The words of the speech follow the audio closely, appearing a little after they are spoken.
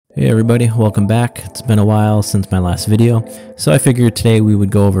Hey everybody, welcome back. It's been a while since my last video, so I figured today we would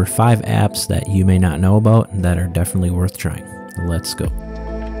go over 5 apps that you may not know about and that are definitely worth trying. Let's go.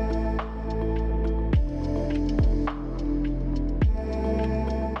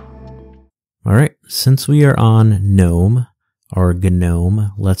 Alright, since we are on GNOME, or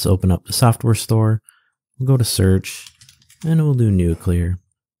GNOME, let's open up the software store. We'll go to search, and we'll do Nuclear.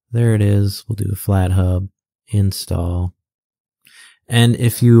 There it is. We'll do FlatHub, install. And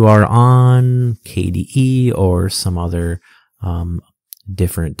if you are on KDE or some other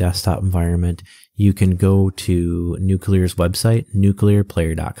different desktop environment, you can go to Nuclear's website,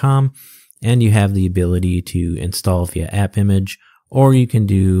 nuclearplayer.com, and you have the ability to install via app image, or you can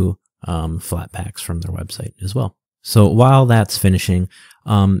do Flatpaks from their website as well. So while that's finishing,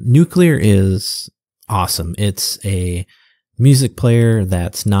 Nuclear is awesome. It's a music player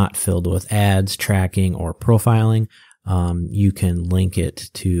that's not filled with ads, tracking, or profiling. You can link it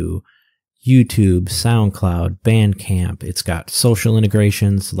to YouTube, SoundCloud, Bandcamp. It's got social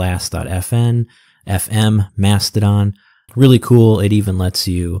integrations, Last.fm, FM, Mastodon. Really cool. It even lets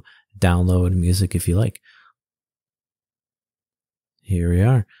you download music if you like. Here we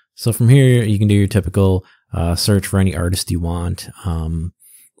are. So from here, you can do your typical search for any artist you want.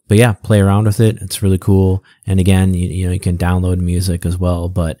 But yeah, play around with it. It's really cool. And again, you can download music as well,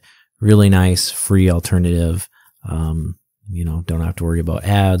 but really nice free alternative. Don't have to worry about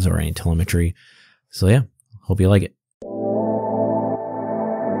ads or any telemetry. So yeah, hope you like it.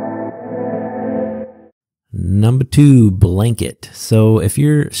 Number 2, Blanket. So if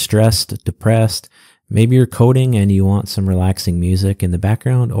you're stressed, depressed, maybe you're coding and you want some relaxing music in the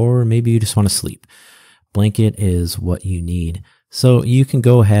background, or maybe you just want to sleep, Blanket is what you need. So you can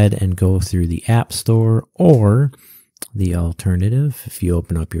go ahead and go through the App Store, or the alternative, if you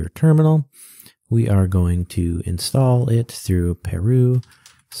open up your terminal, we are going to install it through Peru.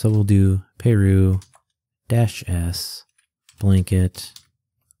 So we'll do Peru-S Blanket,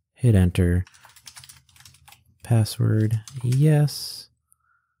 hit enter, password, yes,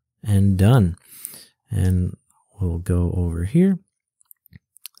 and done. And we'll go over here.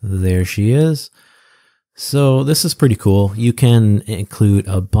 There she is. So this is pretty cool. You can include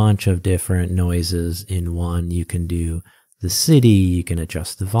a bunch of different noises in one. You can do the city, you can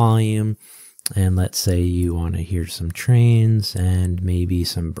adjust the volume, and let's say you want to hear some trains and maybe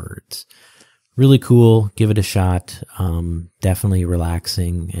some birds. Really cool. Give it a shot. Definitely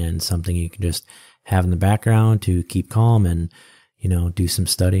relaxing and something you can just have in the background to keep calm and, do some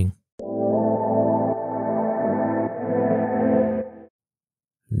studying.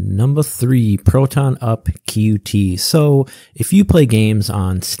 Number 3, ProtonUp-Qt. So if you play games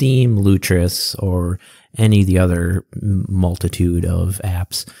on Steam, Lutris, or any of the other multitude of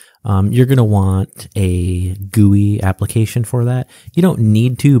apps, you're going to want a GUI application for that. You don't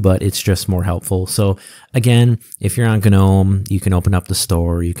need to, but it's just more helpful. So again, if you're on GNOME, you can open up the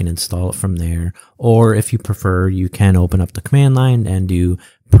store, you can install it from there. Or if you prefer, you can open up the command line and do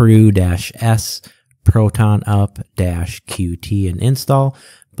Peru-S ProtonUp-Qt and install.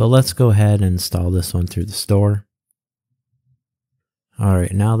 But let's go ahead and install this one through the store. All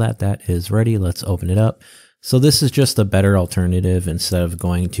right, now that that is ready, let's open it up. So this is just a better alternative. Instead of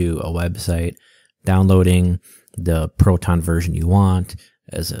going to a website, downloading the Proton version you want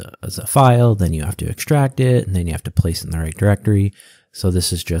as a file, then you have to extract it, and then you have to place it in the right directory. So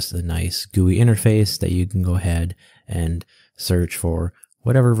this is just a nice GUI interface that you can go ahead and search for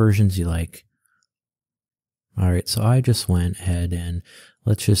whatever versions you like. All right, so I just went ahead and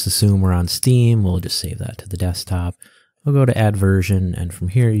let's just assume we're on Steam. We'll just save that to the desktop. We'll go to add version, and from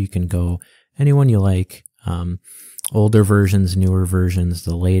here you can go anyone you like. Older versions, newer versions,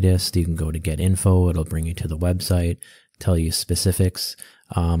 the latest. You can go to get info. It'll bring you to the website, tell you specifics.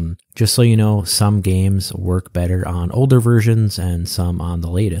 Just so you know, some games work better on older versions and some on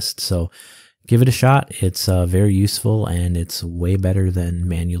the latest. So give it a shot. It's very useful, and it's way better than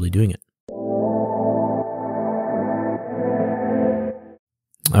manually doing it.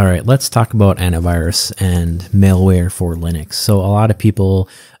 All right, let's talk about antivirus and malware for Linux. So a lot of people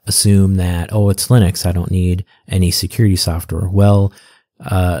assume that, oh, it's Linux, I don't need any security software. Well,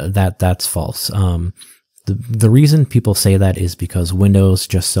 that's false. The reason people say that is because Windows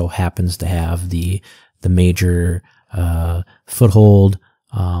just so happens to have the major foothold.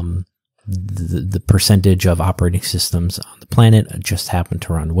 The percentage of operating systems on the planet just happen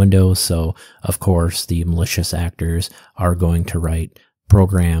to run Windows. So of course, the malicious actors are going to write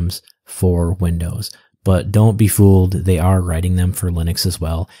programs for Windows. But don't be fooled, they are writing them for Linux as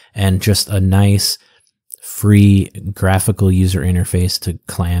well. And just a nice free graphical user interface to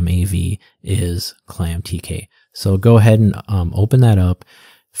Clam-AV is Clam-TK. So go ahead and open that up.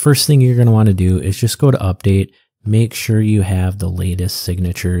 First thing you're going to want to do is just go to update. Make sure you have the latest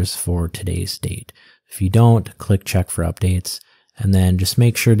signatures for today's date. If you don't, click check for updates, and then just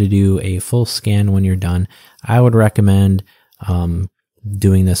make sure to do a full scan when you're done. I would recommend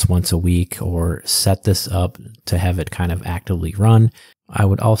doing this once a week, or set this up to have it kind of actively run. I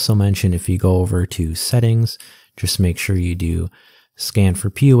would also mention, if you go over to settings, just make sure you do scan for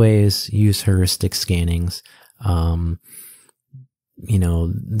POAs, use heuristic scannings. You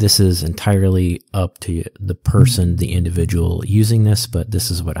know, this is entirely up to the person, the individual using this, but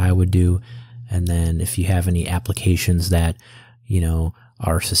this is what I would do. And then if you have any applications that, you know,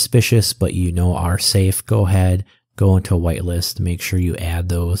 are suspicious, but you know are safe, go ahead, go into a whitelist, make sure you add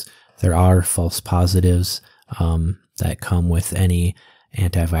those. There are false positives that come with any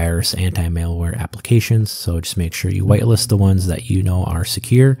antivirus, anti-malware applications. So just make sure you whitelist the ones that you know are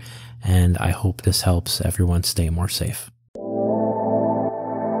secure. And I hope this helps everyone stay more safe.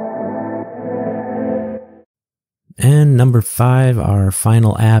 And number 5, our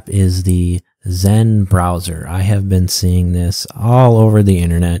final app, is the Zen Browser. I have been seeing this all over the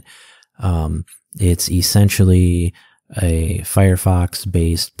internet. It's essentially a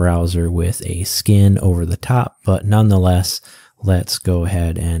Firefox-based browser with a skin over the top, but nonetheless, let's go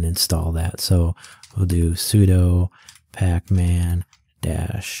ahead and install that. So we'll do sudo pacman-s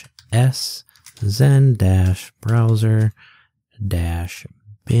zen-browser-bin.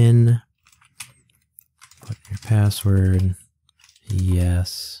 Put your password.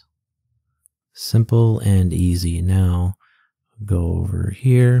 Yes. Simple and easy. Now go over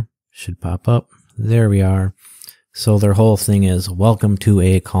here. Should pop up. There we are. So their whole thing is welcome to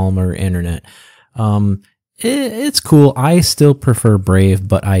a calmer internet. It's cool. I still prefer Brave,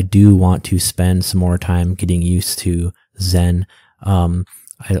 but I do want to spend some more time getting used to Zen. I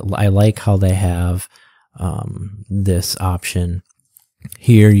like how they have this option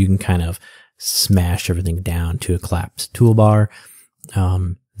here. You can kind of smash everything down to a collapsed toolbar.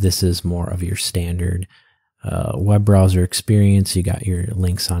 This is more of your standard web browser experience. You got your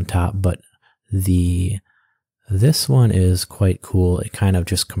links on top, but this one is quite cool. It kind of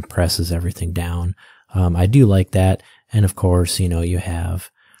just compresses everything down. I do like that. And of course, you know, you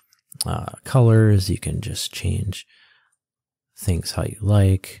have colors. You can just change things how you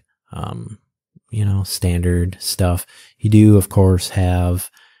like, you know, standard stuff. You do, of course,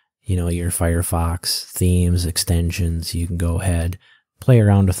 have, you know, your Firefox themes, extensions. You can go ahead, play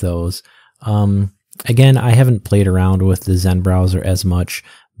around with those. Again, I haven't played around with the Zen browser as much,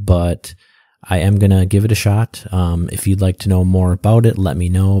 but I am going to give it a shot. If you'd like to know more about it, let me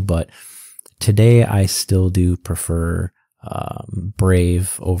know. But today I still do prefer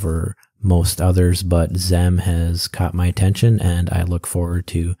Brave over most others, but Zen has caught my attention and I look forward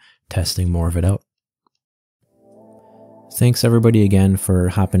to testing more of it out. Thanks everybody again for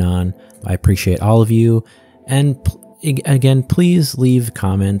hopping on. I appreciate all of you. And again, please leave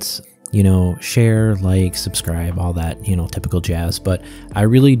comments, you know, share, like, subscribe, all that, you know, typical jazz. But I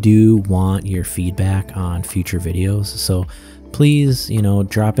really do want your feedback on future videos. So please, you know,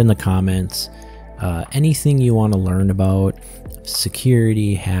 drop in the comments anything you want to learn about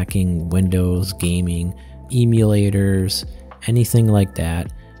security, hacking, Windows, gaming, emulators, anything like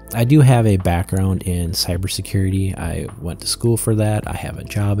that. I do have a background in cybersecurity. I went to school for that. I have a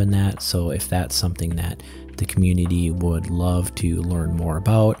job in that. So if that's something that the community would love to learn more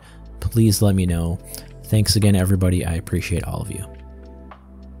about, please let me know. Thanks again, everybody. I appreciate all of you.